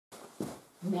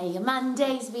May your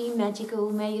Mondays be magical,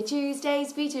 may your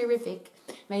Tuesdays be terrific,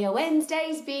 may your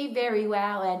Wednesdays be very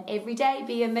wow, and every day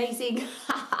be amazing.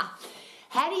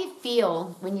 How do you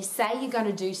feel when you say you're going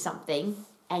to do something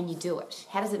and you do it?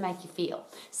 How does it make you feel?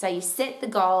 So you set the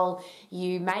goal,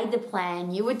 you made the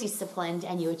plan, you were disciplined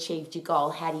and you achieved your goal.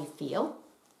 How do you feel?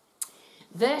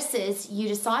 Versus you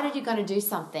decided you're going to do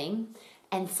something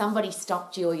and somebody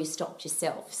stopped you or you stopped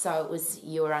yourself. So it was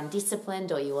you were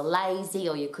undisciplined or you were lazy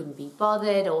or you couldn't be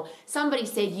bothered or somebody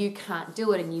said you can't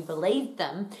do it and you believed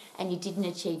them and you didn't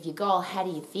achieve your goal. How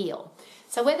do you feel?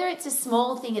 So whether it's a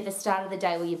small thing at the start of the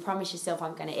day where you promise yourself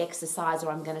I'm going to exercise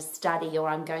or I'm going to study or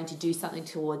I'm going to do something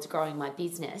towards growing my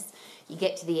business, you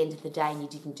get to the end of the day and you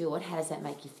didn't do it, how does that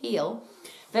make you feel?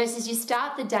 Versus you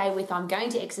start the day with I'm going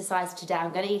to exercise today,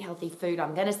 I'm going to eat healthy food,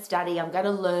 I'm going to study, I'm going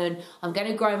to learn, I'm going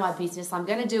to grow my business, I'm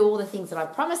going to do all the things that I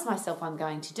promised myself I'm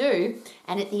going to do.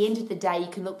 And at the end of the day, you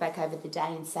can look back over the day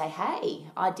and say, hey,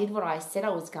 I did what I said I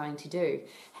was going to do.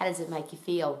 How does it make you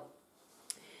feel?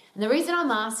 And the reason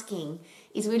I'm asking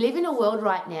is we live in a world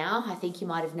right now, I think you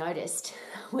might have noticed,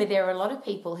 where there are a lot of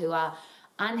people who are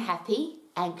unhappy,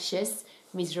 anxious,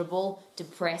 miserable,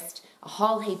 depressed, a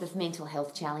whole heap of mental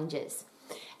health challenges.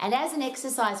 And as an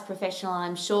exercise professional,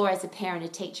 I'm sure as a parent, a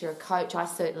teacher, a coach, I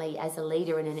certainly as a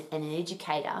leader and an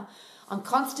educator, I'm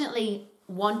constantly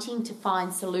wanting to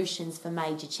find solutions for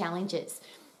major challenges.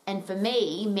 And for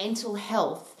me, mental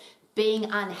health, being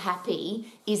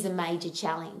unhappy is a major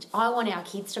challenge. I want our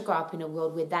kids to grow up in a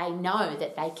world where they know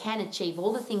that they can achieve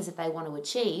all the things that they want to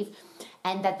achieve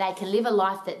and that they can live a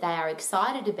life that they are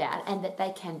excited about and that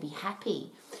they can be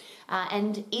happy.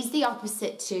 And is the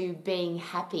opposite to being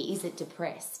happy, is it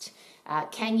depressed?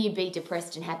 Can you be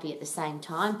depressed and happy at the same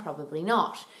time? Probably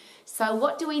not. So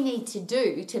what do we need to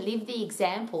do to live the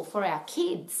example for our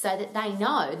kids so that they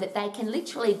know that they can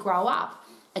literally grow up,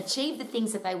 achieve the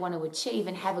things that they want to achieve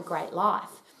and have a great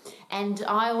life? And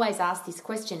I always ask this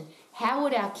question, how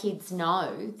would our kids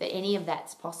know that any of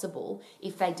that's possible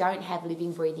if they don't have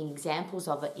living, breathing examples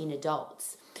of it in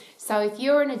adults? So if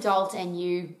you're an adult and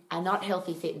you are not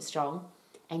healthy, fit and strong,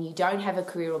 and you don't have a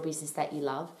career or business that you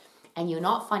love, and you're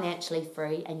not financially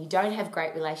free, and you don't have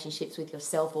great relationships with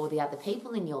yourself or the other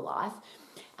people in your life,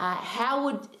 how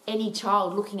would any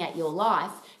child looking at your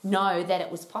life know that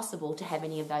it was possible to have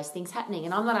any of those things happening?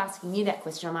 And I'm not asking you that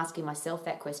question, I'm asking myself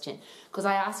that question, because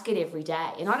I ask it every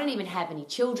day. And I don't even have any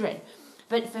children.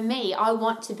 But for me, I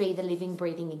want to be the living,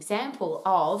 breathing example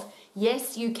of,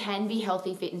 yes, you can be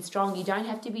healthy, fit and strong. You don't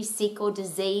have to be sick or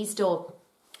diseased or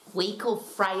weak or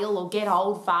frail or get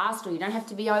old fast, or you don't have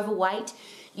to be overweight.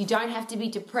 You don't have to be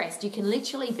depressed. You can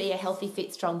literally be a healthy,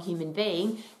 fit, strong human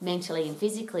being, mentally and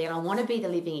physically. And I want to be the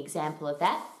living example of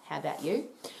that. How about you?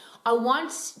 I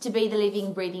want to be the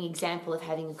living, breathing example of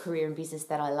having a career and business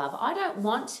that I love.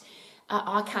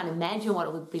 I can't imagine what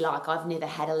it would be like. I've never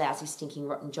had a lousy, stinking,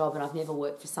 rotten job, and I've never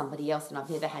worked for somebody else, and I've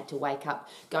never had to wake up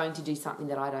going to do something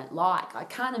that I don't like. I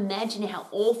can't imagine how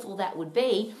awful that would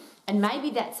be. And maybe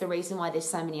that's the reason why there's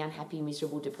so many unhappy,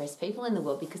 miserable, depressed people in the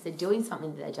world, because they're doing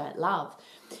something that they don't love.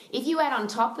 If you add on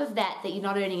top of that you're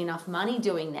not earning enough money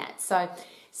doing that. So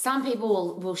some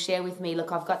people will share with me,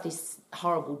 look, I've got this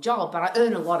horrible job, but I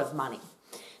earn a lot of money.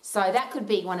 So that could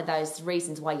be one of those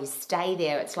reasons why you stay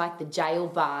there. It's like the jail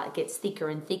bar. It gets thicker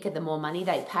and thicker the more money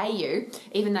they pay you,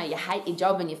 even though you hate your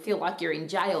job and you feel like you're in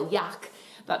jail, yuck.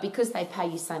 But because they pay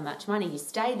you so much money, you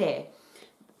stay there.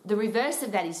 The reverse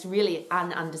of that is really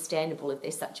ununderstandable, if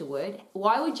there's such a word.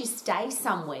 Why would you stay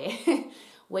somewhere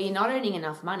where you're not earning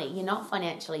enough money, you're not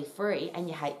financially free, and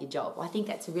you hate your job? I think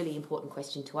that's a really important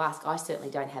question to ask. I certainly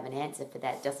don't have an answer for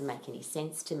that. It doesn't make any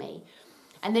sense to me.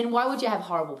 And then why would you have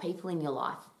horrible people in your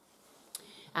life?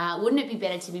 Wouldn't it be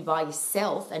better to be by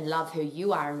yourself and love who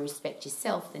you are and respect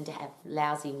yourself than to have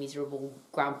lousy, miserable,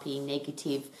 grumpy,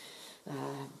 negative,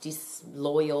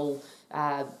 disloyal,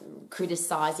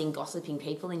 criticising, gossiping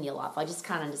people in your life? I just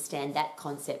can't understand that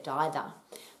concept either.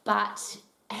 But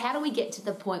how do we get to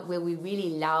the point where we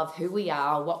really love who we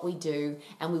are, what we do,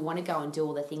 and we want to go and do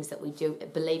all the things that we do,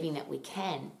 believing that we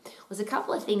can? There's a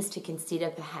couple of things to consider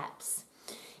perhaps.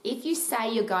 If you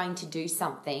say you're going to do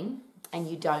something and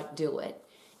you don't do it,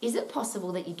 is it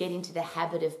possible that you get into the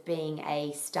habit of being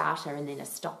a starter and then a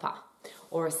stopper,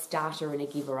 or a starter and a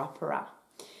giver-upperer?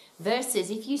 Versus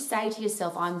if you say to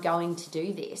yourself, I'm going to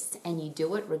do this, and you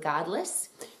do it regardless,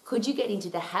 could you get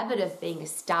into the habit of being a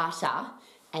starter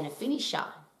and a finisher?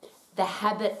 The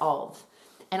habit of.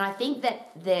 And I think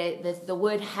that the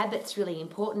word habit's really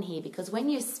important here, because when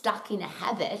you're stuck in a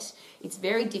habit, it's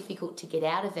very difficult to get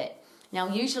out of it. Now,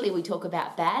 usually we talk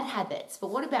about bad habits,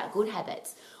 but what about good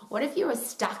habits? What if you were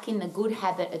stuck in the good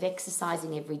habit of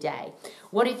exercising every day?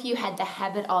 What if you had the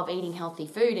habit of eating healthy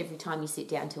food every time you sit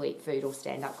down to eat food or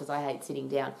stand up, because I hate sitting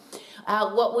down?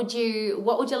 What would your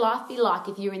life be like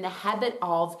if you're in the habit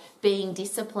of being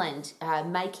disciplined,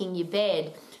 making your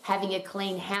bed, having a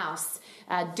clean house,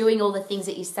 doing all the things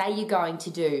that you say you're going to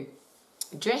do?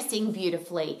 Dressing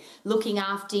beautifully, looking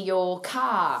after your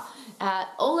car,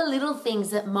 all the little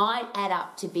things that might add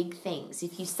up to big things.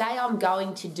 If you say, I'm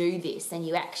going to do this, and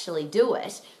you actually do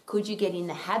it, could you get in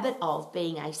the habit of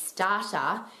being a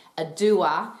starter, a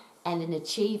doer, and an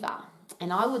achiever?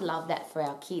 And I would love that for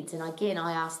our kids. And again,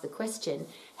 I ask the question,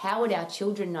 how would our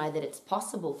children know that it's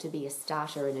possible to be a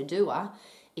starter and a doer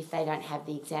if they don't have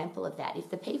the example of that? If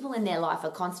the people in their life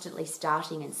are constantly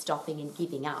starting and stopping and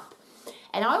giving up.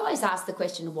 And I always ask the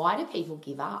question, why do people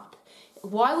give up?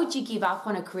 Why would you give up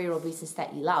on a career or business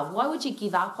that you love? Why would you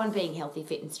give up on being healthy,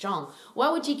 fit and strong?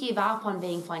 Why would you give up on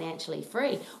being financially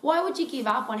free? Why would you give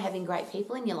up on having great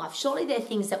people in your life? Surely they're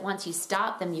things that once you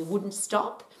start them, you wouldn't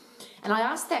stop. And I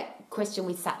ask that question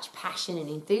with such passion and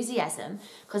enthusiasm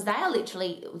because they are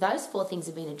literally, those 4 things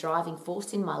have been a driving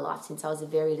force in my life since I was a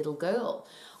very little girl.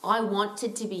 I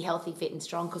wanted to be healthy, fit and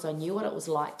strong because I knew what it was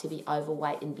like to be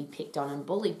overweight and be picked on and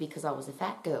bullied because I was a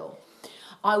fat girl.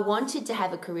 I wanted to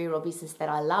have a career or business that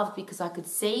I loved because I could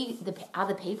see the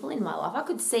other people in my life. I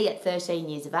could see at 13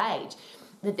 years of age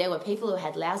that there were people who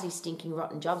had lousy, stinking,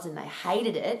 rotten jobs and they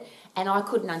hated it, and I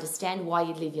couldn't understand why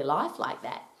you'd live your life like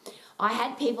that. I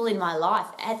had people in my life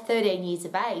at 13 years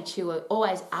of age who were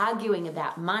always arguing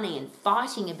about money and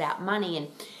fighting about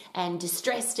money and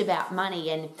distressed about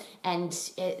money and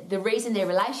the reason their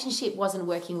relationship wasn't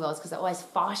working well is because they're always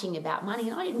fighting about money,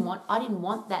 and I didn't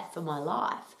want that for my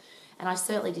life. And I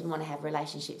certainly didn't want to have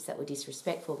relationships that were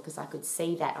disrespectful because I could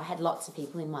see that. I had lots of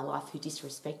people in my life who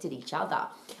disrespected each other,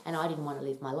 and I didn't want to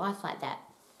live my life like that.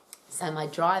 So my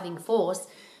driving force,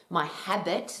 my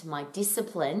habit, my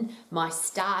discipline, my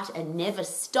start and never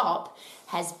stop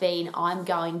has been I'm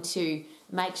going to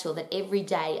make sure that every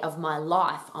day of my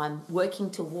life I'm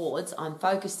working towards, I'm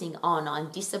focusing on, I'm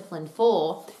disciplined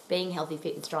for being healthy,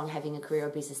 fit and strong, having a career or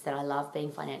business that I love,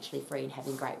 being financially free and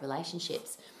having great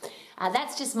relationships.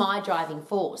 That's just my driving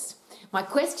force. My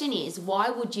question is, why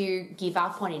would you give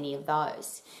up on any of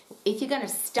those? If you're going to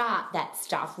start that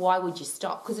stuff, why would you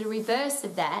stop? Because the reverse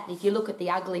of that, if you look at the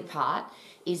ugly part,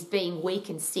 is being weak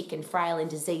and sick and frail and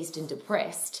diseased and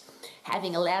depressed,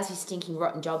 having a lousy, stinking,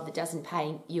 rotten job that doesn't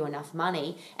pay you enough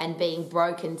money, and being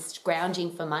broke and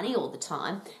scrounging for money all the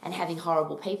time, and having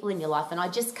horrible people in your life. And I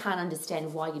just can't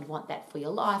understand why you'd want that for your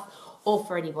life or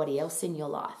for anybody else in your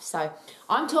life. So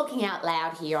I'm talking out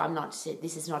loud here.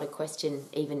 This is not a question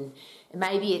even.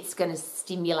 Maybe it's going to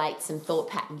stimulate some thought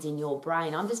patterns in your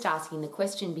brain. I'm just asking the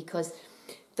question because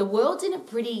the world's in a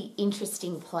pretty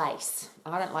interesting place.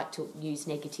 I don't like to use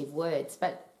negative words,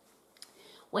 but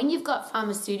when you've got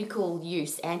pharmaceutical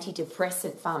use,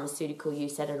 antidepressant pharmaceutical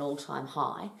use at an all-time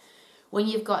high, when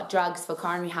you've got drugs for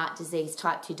coronary heart disease,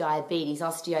 type 2 diabetes,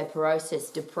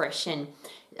 osteoporosis, depression,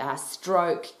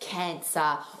 stroke,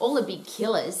 cancer, all the big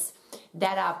killers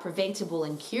that are preventable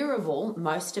and curable,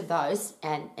 most of those,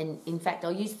 and in fact,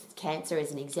 I'll use cancer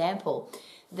as an example.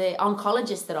 The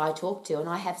oncologists that I talk to, and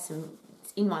I have some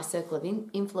in my circle of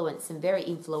influence, some very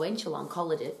influential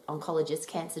oncologists,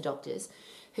 cancer doctors,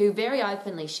 who very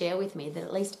openly share with me that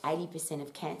at least 80%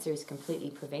 of cancer is completely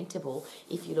preventable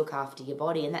if you look after your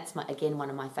body. And that's, again, one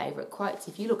of my favourite quotes.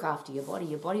 If you look after your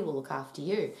body will look after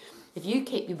you. If you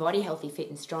keep your body healthy, fit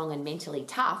and strong and mentally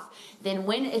tough, then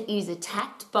when it is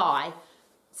attacked by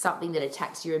something that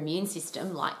attacks your immune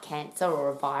system, like cancer or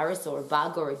a virus or a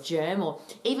bug or a germ or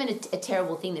even a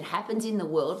terrible thing that happens in the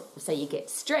world, so you get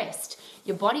stressed,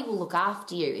 your body will look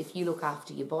after you if you look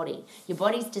after your body. Your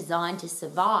body's designed to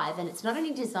survive, and it's not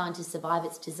only designed to survive,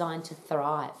 it's designed to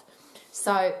thrive.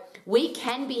 So we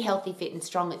can be healthy, fit and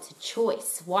strong. It's a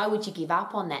choice. Why would you give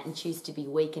up on that and choose to be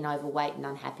weak and overweight and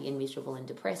unhappy and miserable and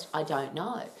depressed? I don't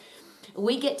know.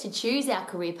 We get to choose our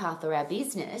career path or our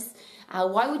business.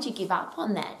 Why would you give up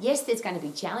on that? Yes, there's going to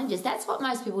be challenges. That's what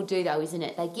most people do though, isn't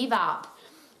it? They give up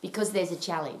because there's a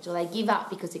challenge, or they give up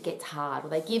because it gets hard, or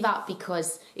they give up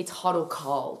because it's hot or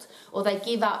cold, or they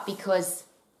give up because,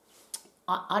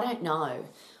 I don't know.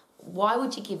 Why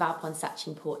would you give up on such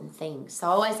important things? So I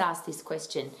always ask this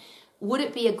question, would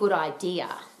it be a good idea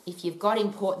if you've got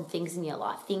important things in your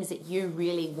life, things that you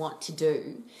really want to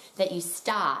do, that you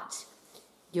start,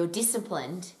 you're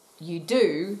disciplined, you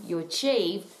do, you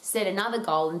achieve, set another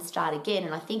goal and start again?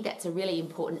 And I think that's a really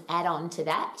important add-on to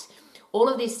that. all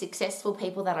of these successful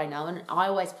people that I know, and I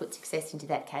always put success into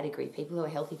that category, people who are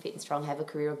healthy, fit and strong, have a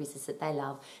career or business that they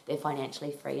love, they're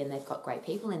financially free and they've got great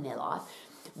people in their life.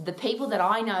 The people that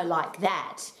I know like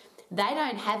that, they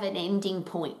don't have an ending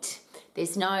point.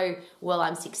 There's no, well,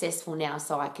 I'm successful now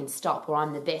so I can stop, or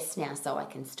I'm the best now so I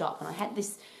can stop. And I had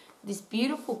this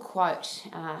beautiful quote,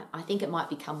 I think it might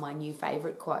become my new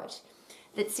favourite quote,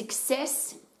 that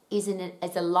success is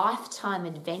a lifetime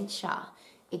adventure.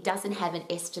 It doesn't have an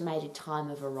estimated time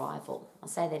of arrival. I'll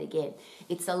say that again.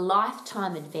 It's a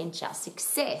lifetime adventure.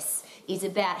 Success is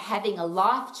about having a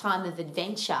lifetime of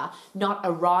adventure, not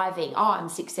arriving, oh, I'm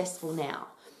successful now,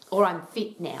 or I'm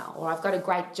fit now, or I've got a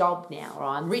great job now, or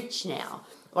I'm rich now,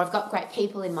 or I've got great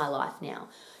people in my life now.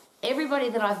 Everybody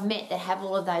that I've met that have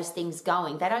all of those things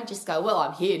going, they don't just go, well,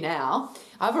 I'm here now,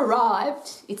 I've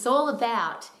arrived. It's all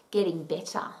about getting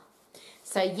better.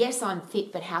 So yes, I'm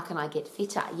fit, but how can I get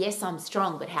fitter? Yes, I'm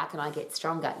strong, but how can I get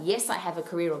stronger? Yes, I have a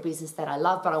career or business that I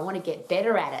love, but I want to get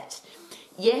better at it.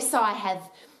 Yes, I have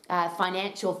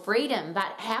financial freedom,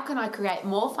 but how can I create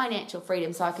more financial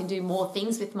freedom so I can do more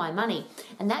things with my money?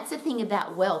 And that's the thing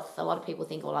about wealth. A lot of people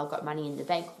think, well, I've got money in the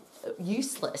bank.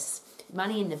 Useless.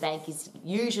 Money in the bank is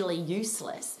usually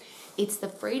useless. It's the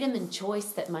freedom and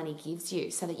choice that money gives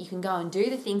you so that you can go and do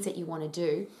the things that you want to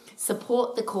do,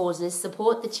 support the causes,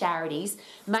 support the charities,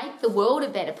 make the world a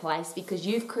better place because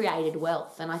you've created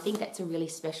wealth. And I think that's a really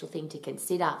special thing to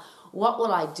consider. What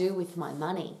will I do with my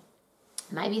money?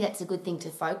 Maybe that's a good thing to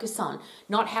focus on.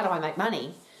 Not how do I make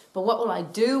money, but what will I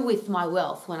do with my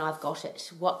wealth when I've got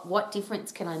it? What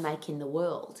difference can I make in the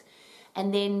world?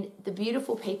 And then the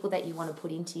beautiful people that you want to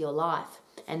put into your life.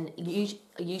 And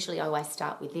usually I always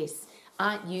start with this.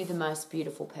 Aren't you the most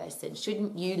beautiful person?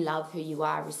 Shouldn't you love who you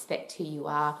are, respect who you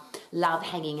are, love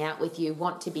hanging out with you,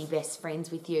 want to be best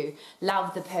friends with you,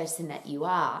 love the person that you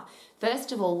are?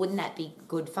 First of all, wouldn't that be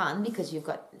good fun because you've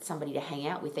got somebody to hang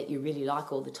out with that you really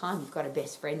like all the time? You've got a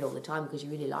best friend all the time because you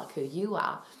really like who you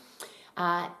are.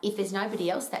 If there's nobody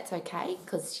else, that's okay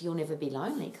because you'll never be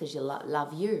lonely because you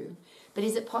love you. But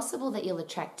is it possible that you'll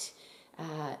attract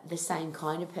the same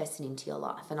kind of person into your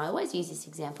life? And I always use this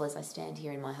example as I stand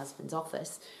here in my husband's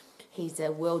office. He's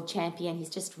a world champion. He's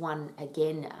just won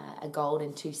again a gold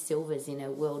and 2 silvers in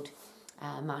a world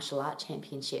martial art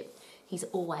championship. He's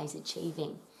always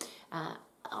achieving.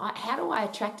 How do I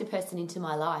attract a person into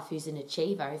my life who's an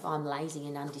achiever if I'm lazy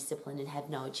and undisciplined and have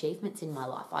no achievements in my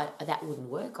life? That wouldn't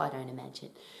work, I don't imagine.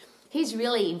 He's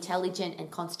really intelligent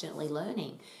and constantly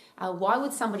learning. Why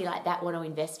would somebody like that want to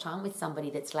invest time with somebody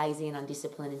that's lazy and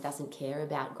undisciplined and doesn't care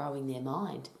about growing their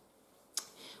mind?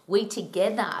 We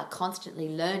together are constantly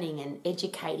learning and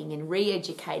educating and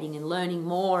re-educating and learning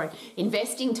more and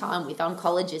investing time with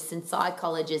oncologists and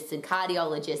psychologists and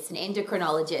cardiologists and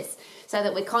endocrinologists so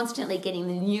that we're constantly getting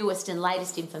the newest and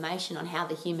latest information on how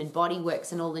the human body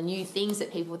works and all the new things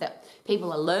that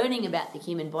people are learning about the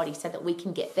human body so that we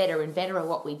can get better and better at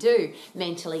what we do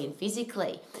mentally and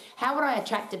physically. How would I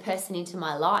attract a person into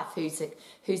my life who's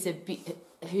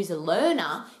a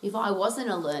learner if I wasn't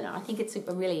a learner? I think it's a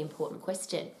really important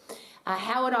question.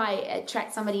 How would I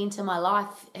attract somebody into my life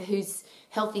who's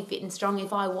healthy, fit and strong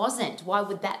if I wasn't? Why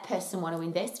would that person want to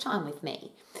invest time with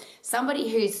me?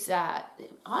 Somebody who's, I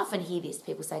often hear this,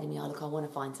 people say to me, oh look, I want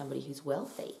to find somebody who's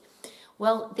wealthy.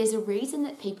 Well, there's a reason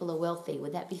that people are wealthy.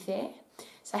 Would that be fair?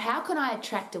 So how can I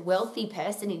attract a wealthy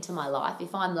person into my life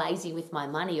if I'm lazy with my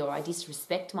money or I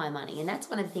disrespect my money? And that's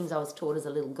one of the things I was taught as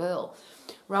a little girl.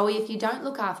 Rowie, if you don't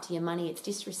look after your money, it's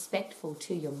disrespectful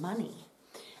to your money.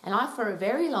 And I, for a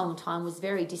very long time, was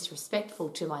very disrespectful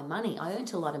to my money. I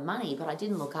earned a lot of money, but I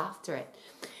didn't look after it.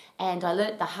 And I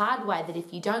learnt the hard way that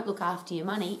if you don't look after your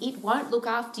money, it won't look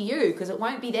after you because it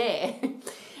won't be there.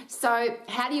 So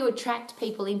how do you attract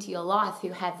people into your life who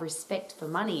have respect for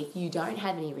money if you don't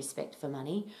have any respect for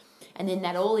money? And then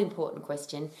that all-important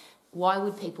question, why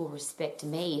would people respect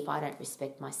me if I don't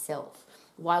respect myself?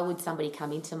 Why would somebody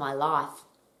come into my life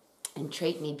and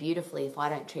treat me beautifully if I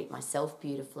don't treat myself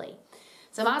beautifully?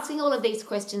 So I'm asking all of these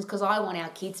questions because I want our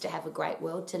kids to have a great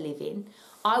world to live in.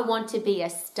 I want to be a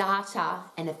starter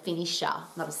and a finisher,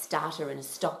 not a starter and a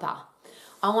stopper.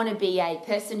 I want to be a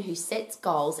person who sets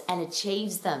goals and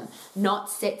achieves them, not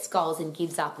sets goals and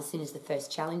gives up as soon as the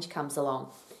first challenge comes along.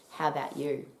 How about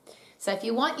you? So if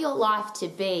you want your life to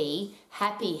be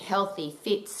happy, healthy,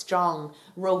 fit, strong,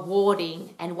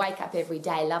 rewarding, and wake up every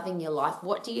day loving your life,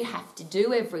 what do you have to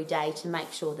do every day to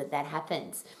make sure that that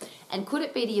happens? And could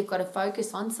it be that you've got to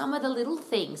focus on some of the little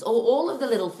things or all of the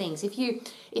little things? If you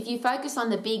focus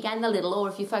on the big and the little, or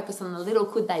if you focus on the little,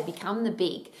 could they become the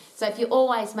big? So if you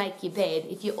always make your bed,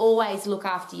 if you always look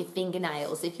after your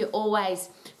fingernails, if you always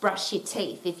brush your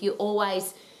teeth, if you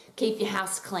always Keep your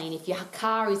house clean. If your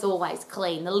car is always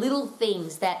clean, the little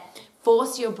things that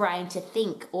force your brain to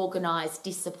think organised,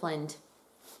 disciplined.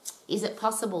 Is it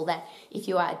possible that if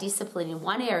you are disciplined in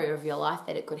one area of your life,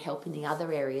 that it could help in the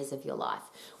other areas of your life?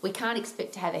 We can't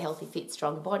expect to have a healthy, fit,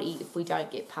 strong body if we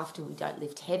don't get puffed and we don't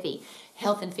lift heavy.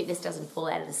 Health and fitness doesn't fall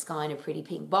out of the sky in a pretty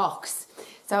pink box.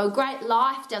 So a great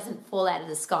life doesn't fall out of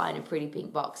the sky in a pretty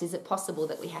pink box. Is it possible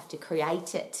that we have to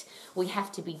create it? We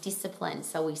have to be disciplined.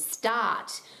 So we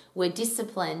start, we're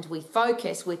disciplined, we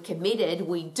focus, we're committed,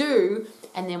 we do,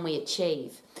 and then we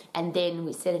achieve. And then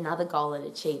we set another goal and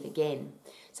achieve again.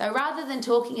 So rather than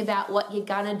talking about what you're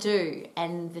going to do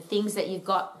and the things that you've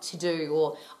got to do,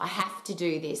 or I have to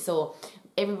do this, or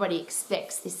everybody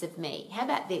expects this of me, how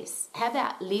about this? How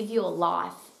about live your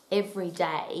life every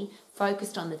day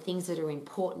focused on the things that are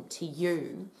important to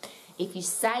you? If you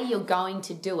say you're going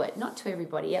to do it, not to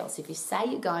everybody else, if you say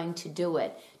you're going to do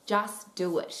it, just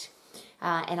do it.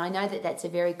 And I know that that's a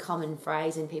very common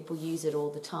phrase and people use it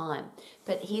all the time.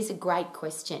 But here's a great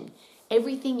question.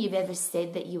 Everything you've ever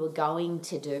said that you were going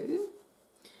to do,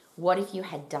 what if you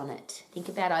had done it? Think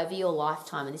about over your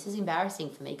lifetime, and this is embarrassing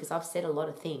for me because I've said a lot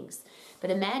of things. But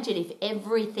imagine if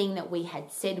everything that we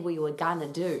had said we were going to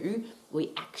do,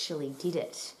 we actually did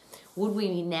it. Would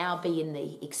we now be in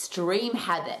the extreme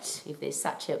habit, if there's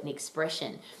such an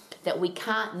expression, that we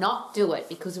can't not do it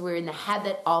because we're in the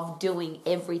habit of doing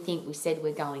everything we said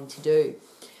we're going to do?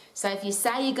 So if you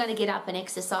say you're going to get up and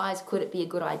exercise, could it be a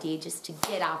good idea just to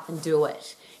get up and do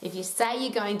it? If you say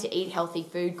you're going to eat healthy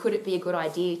food, could it be a good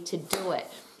idea to do it?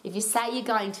 If you say you're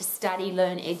going to study,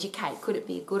 learn, educate, could it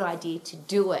be a good idea to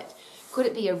do it? Could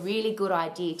it be a really good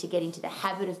idea to get into the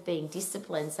habit of being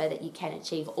disciplined so that you can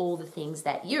achieve all the things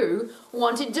that you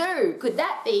want to do? Could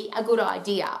that be a good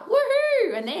idea?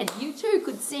 Woohoo! And then you too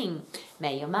could sing,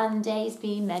 may your Mondays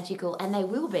be magical, and they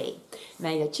will be.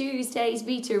 May your Tuesdays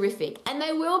be terrific, and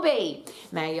they will be.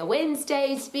 May your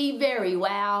Wednesdays be very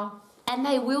wow, and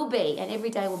they will be. And every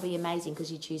day will be amazing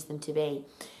because you choose them to be.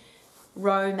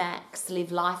 Row max,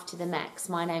 live life to the max.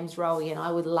 My name's Rowie and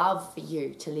I would love for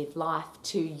you to live life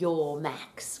to your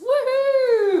max.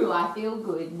 Woohoo! I feel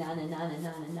good. Na na na na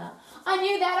na na na. I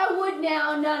knew that I would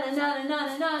now. Na na na na na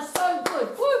na na. So